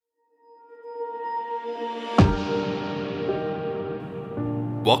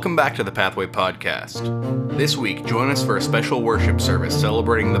Welcome back to the Pathway Podcast. This week, join us for a special worship service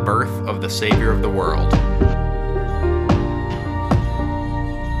celebrating the birth of the Savior of the world.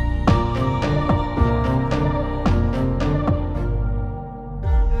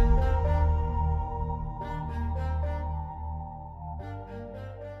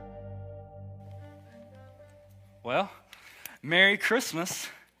 Well, Merry Christmas.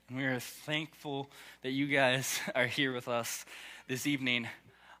 We are thankful that you guys are here with us this evening.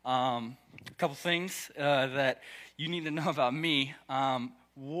 A couple things that you need to know about me.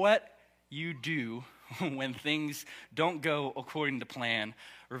 What you do when things don't go according to plan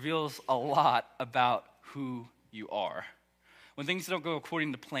reveals a lot about who you are. When things don't go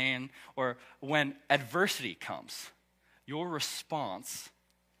according to plan, or when adversity comes, your response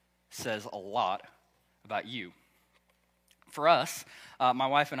says a lot about you. For us, my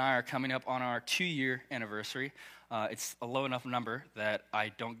wife and I are coming up on our 2-year anniversary. It's a low enough number that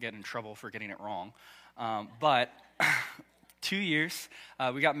I don't get in trouble for getting it wrong. But 2 years,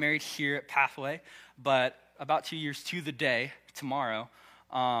 we got married here at Pathway, but about 2 years to the day, tomorrow,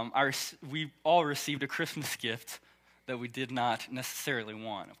 we all received a Christmas gift that we did not necessarily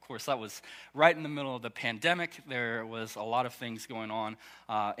want. Of course, that was right in the middle of the pandemic. There was a lot of things going on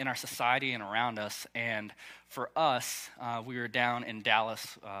in our society and around us. And for us, we were down in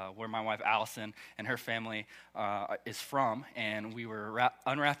Dallas, where my wife Allison and her family is from, and we were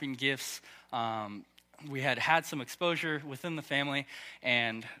unwrapping gifts. We had some exposure within the family,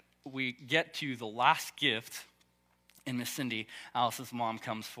 and we get to the last gift, and Miss Cindy, Allison's mom,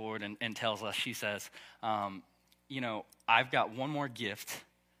 comes forward and tells us, she says, I've got one more gift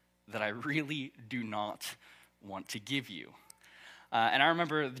that I really do not want to give you. And I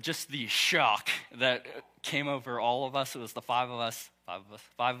remember just the shock that came over all of us. It was the five of us,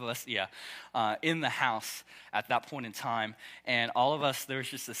 in the house at that point in time. And all of us, there was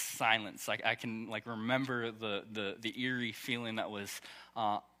just this silence. I can remember the eerie feeling that was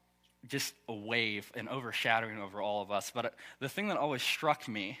just a wave and overshadowing over all of us. But the thing that always struck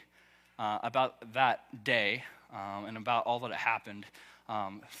me about that day, and about all that happened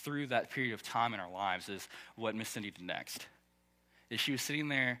through that period of time in our lives, is what Miss Cindy did next. Is she was sitting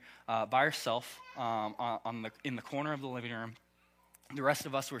there by herself in the corner of the living room. The rest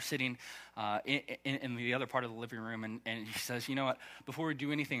of us were sitting in the other part of the living room, and she says, "You know what? Before we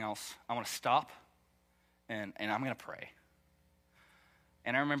do anything else, I want to stop, and I'm going to pray."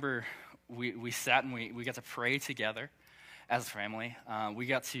 And I remember we sat and we got to pray together. As a family, we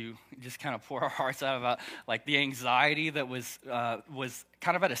got to just kind of pour our hearts out about the anxiety that was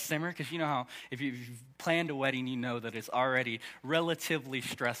kind of at a simmer, because you know how if you've planned a wedding, you know that it's already relatively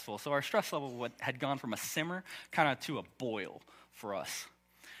stressful. So our stress level had gone from a simmer kind of to a boil for us.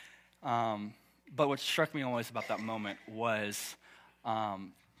 But what struck me always about that moment was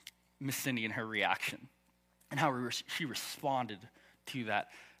Miss Cindy and her reaction, and how she responded to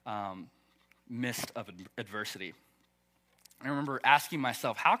that mist of adversity. I remember asking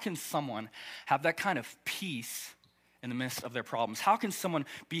myself, how can someone have that kind of peace in the midst of their problems? How can someone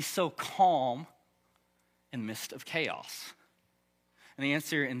be so calm in the midst of chaos? And the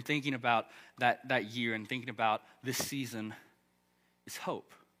answer, in thinking about that year and thinking about this season, is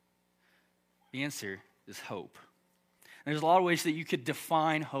hope. The answer is hope. And there's a lot of ways that you could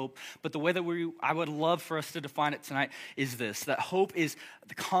define hope, but the way that I would love for us to define it tonight is this: that hope is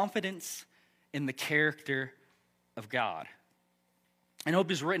the confidence in the character of God. And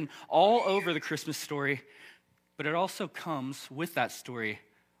hope is written all over the Christmas story, but it also comes with that story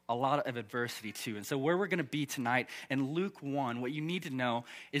a lot of adversity too. And so where we're going to be tonight in Luke 1, what you need to know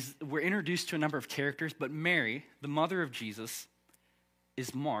is we're introduced to a number of characters, but Mary, the mother of Jesus,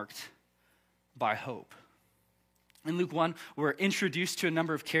 is marked by hope. In Luke 1, we're introduced to a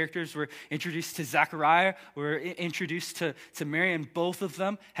number of characters. We're introduced to Zechariah. We're introduced to Mary, and both of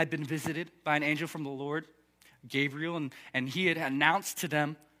them had been visited by an angel from the Lord, Gabriel, and he had announced to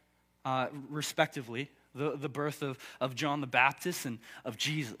them, respectively, the birth of John the Baptist and of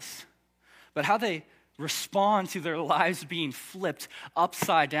Jesus. But how they respond to their lives being flipped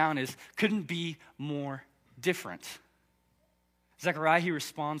upside down couldn't be more different. Zechariah, he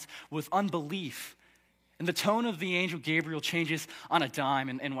responds with unbelief, and the tone of the angel Gabriel changes on a dime,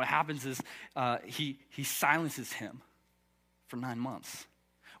 and what happens is he silences him for 9 months.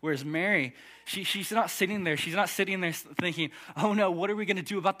 Whereas Mary, she's not sitting there. She's not sitting there thinking, "Oh no, what are we going to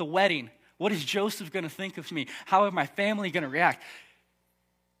do about the wedding? What is Joseph going to think of me? How is my family going to react?"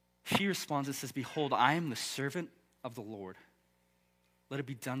 She responds and says, "Behold, I am the servant of the Lord. Let it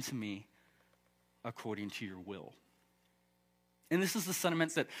be done to me according to your will." And this is the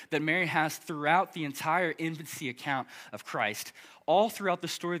sentiments that Mary has throughout the entire infancy account of Christ. All throughout the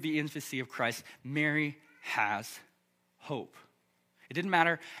story of the infancy of Christ, Mary has hope. It didn't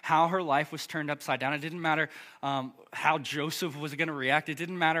matter how her life was turned upside down. It didn't matter how Joseph was going to react. It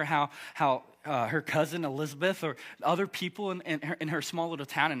didn't matter how her cousin Elizabeth or other people in her small little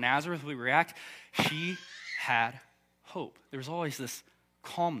town in Nazareth would react. She had hope. There was always this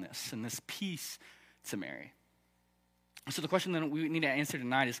calmness and this peace to Mary. So the question that we need to answer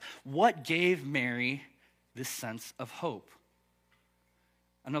tonight is, what gave Mary this sense of hope?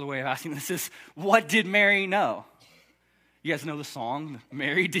 Another way of asking this is, what did Mary know? You guys know the song,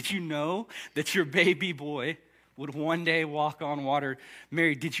 Mary, did you know that your baby boy would one day walk on water?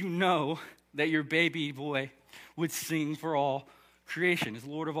 Mary, did you know that your baby boy would sing for all creation, is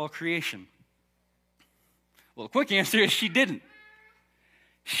Lord of all creation? Well, the quick answer is she didn't.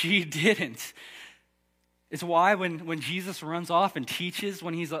 She didn't. It's why when Jesus runs off and teaches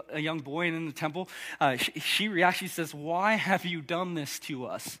when he's a young boy and in the temple, she reacts, she says, "Why have you done this to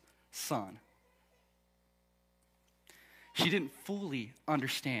us, son?" She didn't fully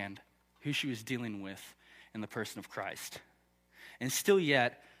understand who she was dealing with in the person of Christ. And still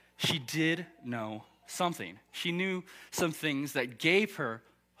yet, she did know something. She knew some things that gave her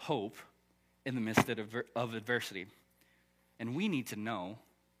hope in the midst of adversity. And we need to know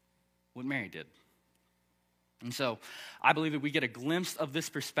what Mary did. And so I believe that we get a glimpse of this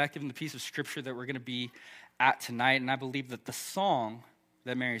perspective in the piece of scripture that we're going to be at tonight. And I believe that the song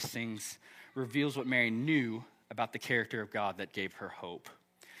that Mary sings reveals what Mary knew about the character of God that gave her hope.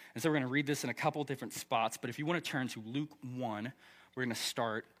 And so we're going to read this in a couple different spots, but if you want to turn to Luke 1, we're going to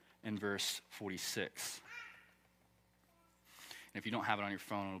start in verse 46. And if you don't have it on your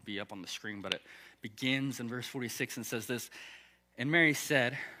phone, it'll be up on the screen, but it begins in verse 46 and says this, "And Mary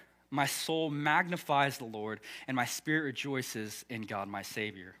said, 'My soul magnifies the Lord, and my spirit rejoices in God my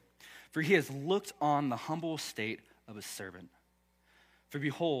Savior. For he has looked on the humble estate of his servant. For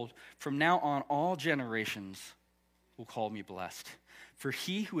behold, from now on all generations will call me blessed. For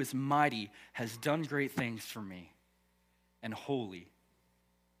he who is mighty has done great things for me, and holy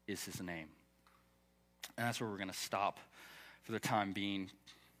is his name.'" And that's where we're going to stop for the time being.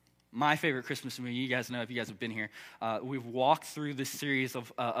 My favorite Christmas movie, you guys know if you guys have been here, we've walked through this series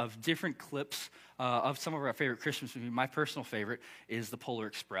of different clips of some of our favorite Christmas movies. My personal favorite is The Polar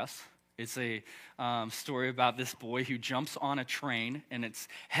Express. It's a story about this boy who jumps on a train and it's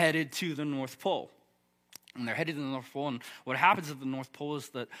headed to the North Pole. And they're headed to the North Pole, and what happens at the North Pole is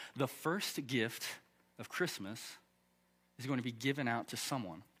that the first gift of Christmas is going to be given out to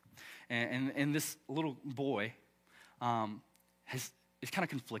someone. And this little boy is kind of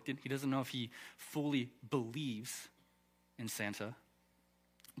conflicted. He doesn't know if he fully believes in Santa.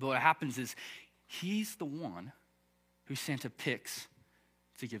 But what happens is he's the one who Santa picks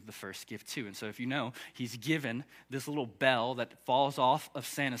to give the first gift to. And so if you know, he's given this little bell that falls off of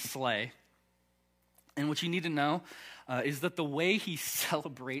Santa's sleigh. And what you need to know is that the way he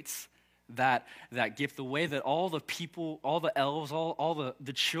celebrates that gift, the way that all the people, all the elves, all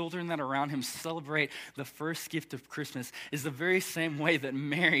the children that are around him celebrate the first gift of Christmas is the very same way that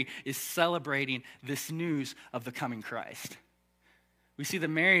Mary is celebrating this news of the coming Christ. We see that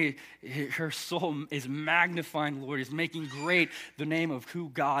Mary, her soul is magnifying the Lord, is making great the name of who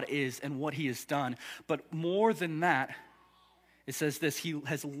God is and what he has done. But more than that, it says this, he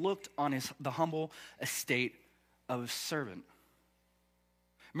has looked on the humble estate of his servant.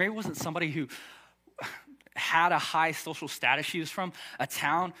 Mary wasn't somebody who had a high social status. She was from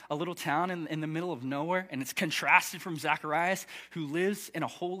a little town in the middle of nowhere, and it's contrasted from Zacharias, who lives in a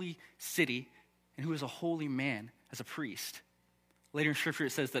holy city and who is a holy man as a priest. Later in Scripture,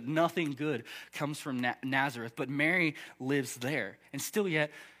 it says that nothing good comes from Nazareth, but Mary lives there. And still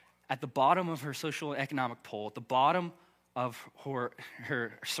yet, at the bottom of her social economic pole, at the bottom of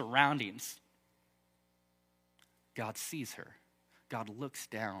her surroundings, God sees her. God looks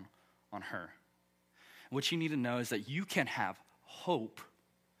down on her. What you need to know is that you can have hope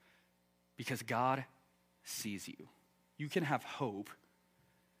because God sees you. You can have hope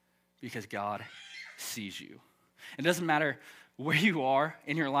because God sees you. It doesn't matter where you are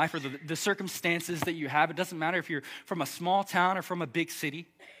in your life or the circumstances that you have. It doesn't matter if you're from a small town or from a big city.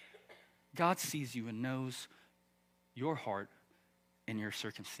 God sees you and knows your heart and your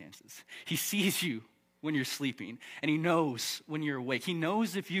circumstances. He sees you when you're sleeping, and he knows when you're awake. He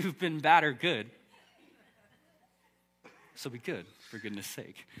knows if you've been bad or good. So be good, for goodness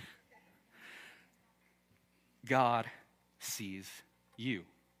sake. God sees you.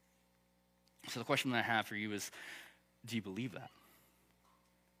 So the question that I have for you is, do you believe that?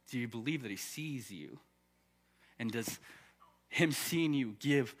 Do you believe that he sees you? And does him seeing you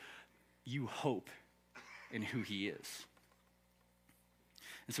give you hope in who he is.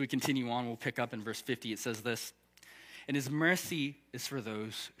 And so we continue on. We'll pick up in verse 50. It says this, "And his mercy is for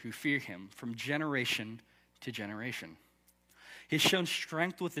those who fear him from generation to generation. He has shown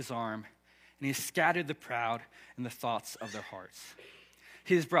strength with his arm, and he has scattered the proud in the thoughts of their hearts.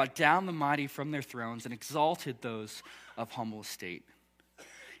 He has brought down the mighty from their thrones and exalted those of humble estate.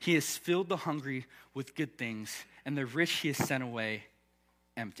 He has filled the hungry with good things, and the rich he has sent away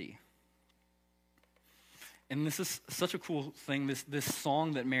empty." And this is such a cool thing. This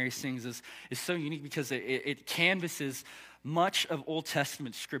song that Mary sings is so unique because it canvases much of Old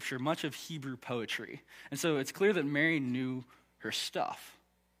Testament scripture, much of Hebrew poetry. And so it's clear that Mary knew her stuff.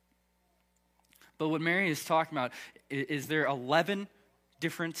 But what Mary is talking about is there 11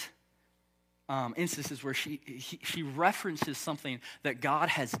 different instances where she references something that God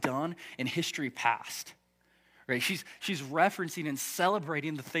has done in history past. Right? She's referencing and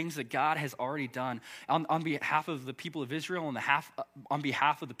celebrating the things that God has already done on behalf of the people of Israel and on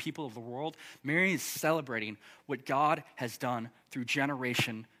behalf of the people of the world. Mary is celebrating what God has done through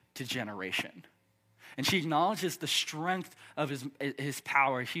generation to generation. And she acknowledges the strength of his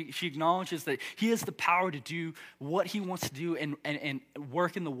power. She acknowledges that he has the power to do what he wants to do and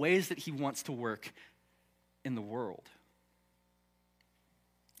work in the ways that he wants to work in the world.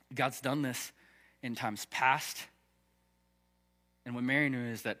 God's done this in times past. And what Mary knew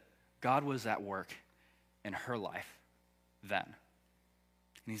is that God was at work in her life then. And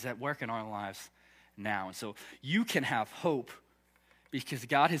he's at work in our lives now. And so you can have hope because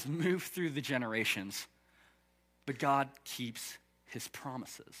God has moved through the generations, but God keeps his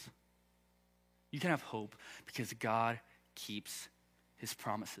promises. You can have hope because God keeps his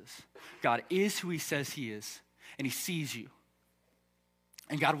promises. God is who he says he is, and he sees you.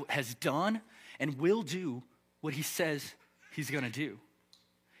 And God has done and will do what he says he's going to do.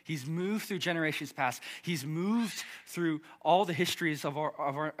 He's moved through generations past. He's moved through all the histories of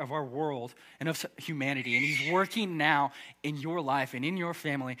our world and of humanity. And he's working now in your life and in your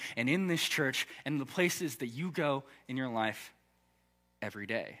family and in this church and the places that you go in your life every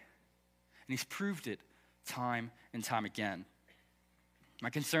day. And he's proved it time and time again. My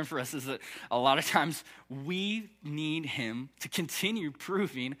concern for us is that a lot of times we need him to continue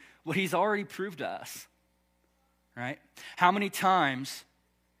proving what he's already proved to us. Right? How many times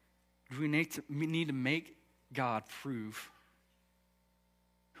do we need to make God prove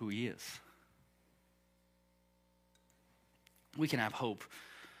who he is? We can have hope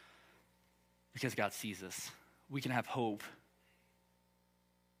because God sees us. We can have hope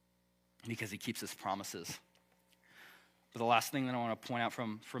because he keeps his promises. But the last thing that I want to point out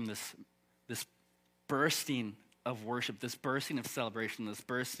from this bursting of worship, this bursting of celebration, this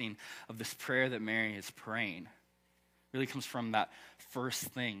bursting of this prayer that Mary is praying, really comes from that first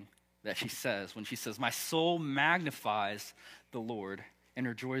thing that she says when she says, "My soul magnifies the Lord and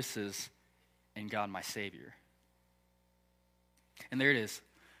rejoices in God my Savior." And there it is.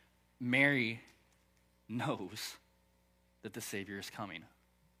 Mary knows that the Savior is coming,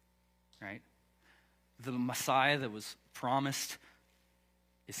 right? The Messiah that was promised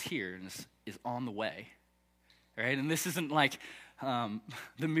is here and is on the way, right? And this isn't like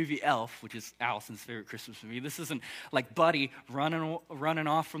the movie Elf, which is Allison's favorite Christmas movie. This isn't like Buddy running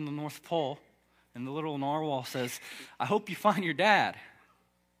off from the North Pole, and the little narwhal says, "I hope you find your dad."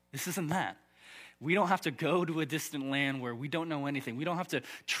 This isn't that. We don't have to go to a distant land where we don't know anything. We don't have to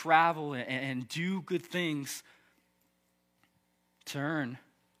travel and do good things to earn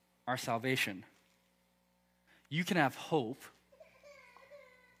our salvation. You can have hope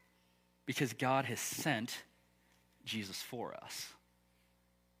because God has sent Jesus for us.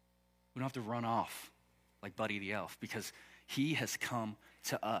 We don't have to run off like Buddy the Elf because he has come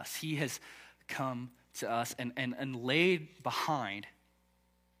to us. He has come to us and laid behind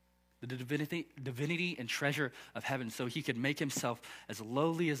the divinity and treasure of heaven so he could make himself as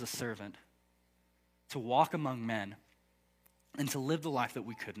lowly as a servant to walk among men and to live the life that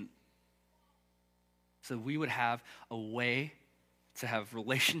we couldn't. So we would have a way to have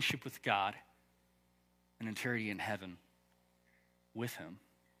relationship with God and eternity in heaven with him.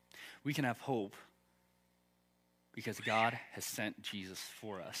 We can have hope because God has sent Jesus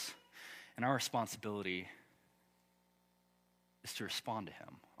for us. And our responsibility is to respond to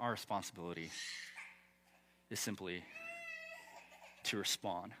him. Our responsibility is simply to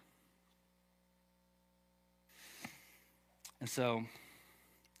respond. And so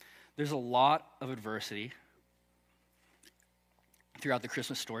there's a lot of adversity throughout the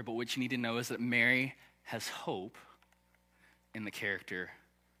Christmas story, but what you need to know is that Mary has hope in the character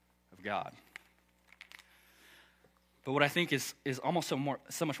of God. But what I think is almost so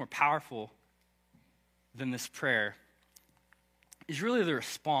much more powerful than this prayer is really the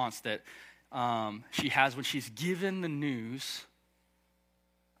response that she has when she's given the news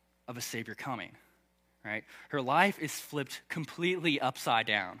of a Savior coming, right? Her life is flipped completely upside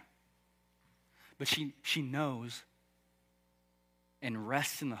down. But she knows and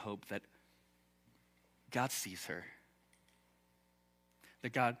rests in the hope that God sees her,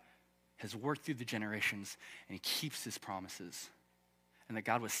 that God has worked through the generations and he keeps his promises, and that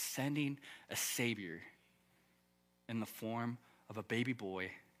God was sending a Savior in the form of a baby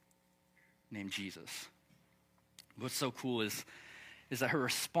boy named Jesus. What's so cool is that her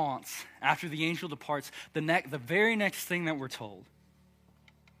response after the angel departs, the very next thing that we're told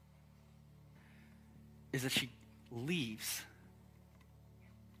is that she leaves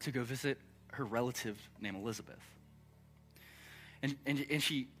to go visit her relative named Elizabeth. And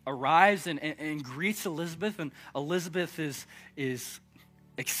she arrives and greets Elizabeth, and Elizabeth is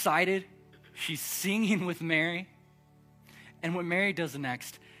excited. She's singing with Mary. And what Mary does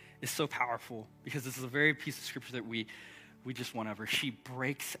next is so powerful, because this is a very piece of scripture that we just went over. She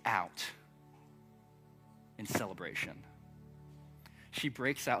breaks out in celebration. She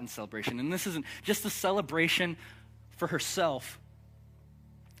breaks out in celebration. And this isn't just a celebration for herself.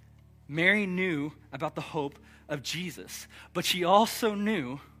 Mary knew about the hope of Jesus, but she also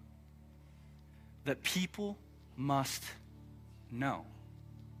knew that people must know.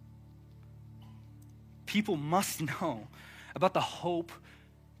 People must know about the hope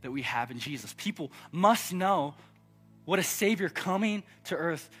that we have in Jesus. People must know what a Savior coming to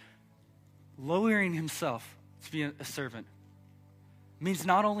earth, lowering himself to be a servant, means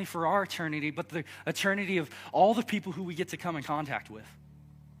not only for our eternity, but the eternity of all the people who we get to come in contact with.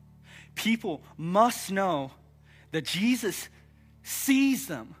 People must know that Jesus sees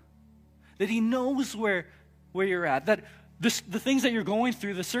them, that he knows where you're at, that the things that you're going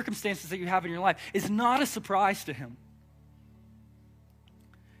through, the circumstances that you have in your life is not a surprise to him.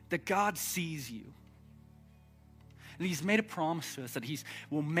 That God sees you. And he's made a promise to us that he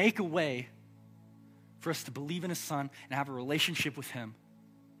will make a way for us to believe in his Son and have a relationship with him,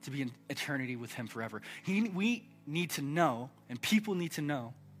 to be in eternity with him forever. We need to know, and people need to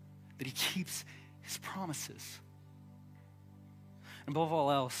know, that he keeps his promises. And above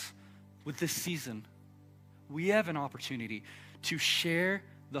all else, with this season, we have an opportunity to share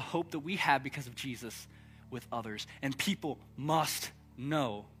the hope that we have because of Jesus with others. And people must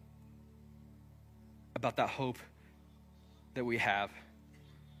know about that hope that we have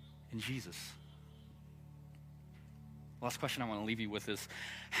in Jesus. Last question I want to leave you with is,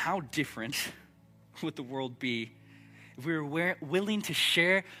 how different would the world be if we were willing to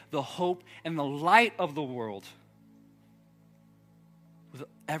share the hope and the light of the world with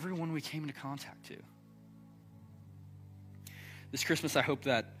everyone we came into contact to? This Christmas, I hope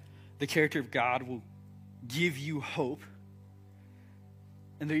that the character of God will give you hope,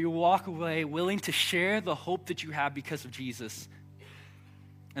 and that you walk away willing to share the hope that you have because of Jesus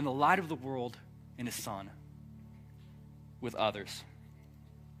and the light of the world in his Son with others.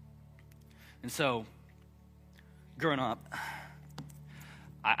 And so, growing up,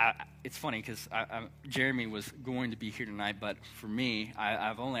 it's funny because Jeremy was going to be here tonight, but for me,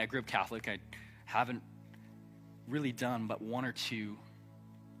 I grew up Catholic. I haven't really done but one or two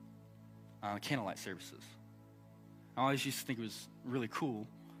candlelight services. I always used to think it was really cool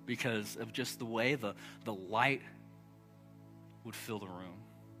because of just the way the light would fill the room.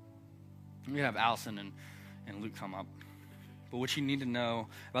 We're going to have Allison and Luke come up. But what you need to know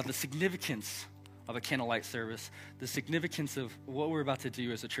about the significance of a candlelight service, the significance of what we're about to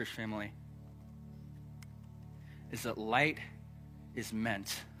do as a church family, is that light is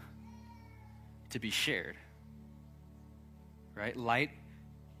meant to be shared. Right? Light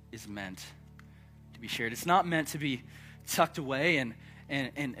is meant to be shared. It's not meant to be tucked away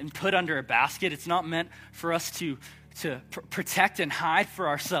and put under a basket. It's not meant for us to protect and hide for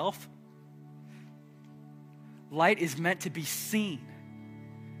ourselves. Light is meant to be seen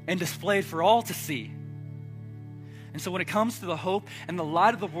and displayed for all to see. And so when it comes to the hope and the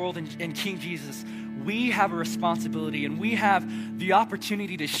light of the world in King Jesus, we have a responsibility and we have the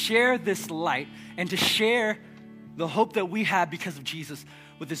opportunity to share this light and to share the hope that we have because of Jesus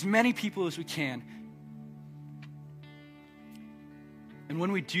with as many people as we can. And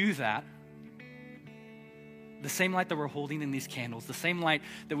when we do that, the same light that we're holding in these candles, the same light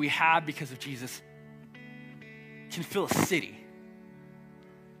that we have because of Jesus, can fill a city.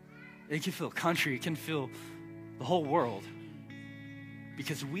 It can fill a country. It can fill the whole world.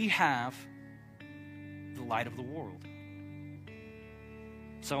 Because we have the light of the world.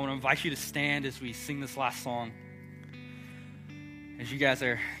 So I want to invite you to stand as we sing this last song. As you guys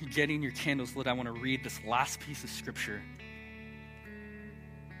are getting your candles lit, I want to read this last piece of scripture.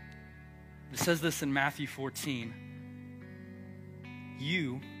 It says this in Matthew 14.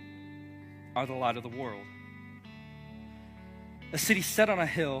 You are the light of the world. A city set on a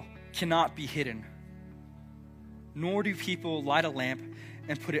hill cannot be hidden, nor do people light a lamp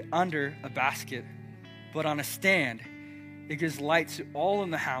and put it under a basket, but on a stand. It gives light to all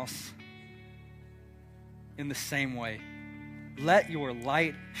in the house. In the same way, let your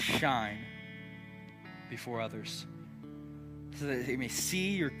light shine before others, so that they may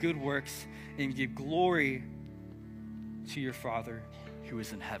see your good works and give glory to your Father who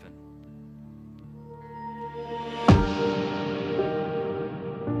is in heaven.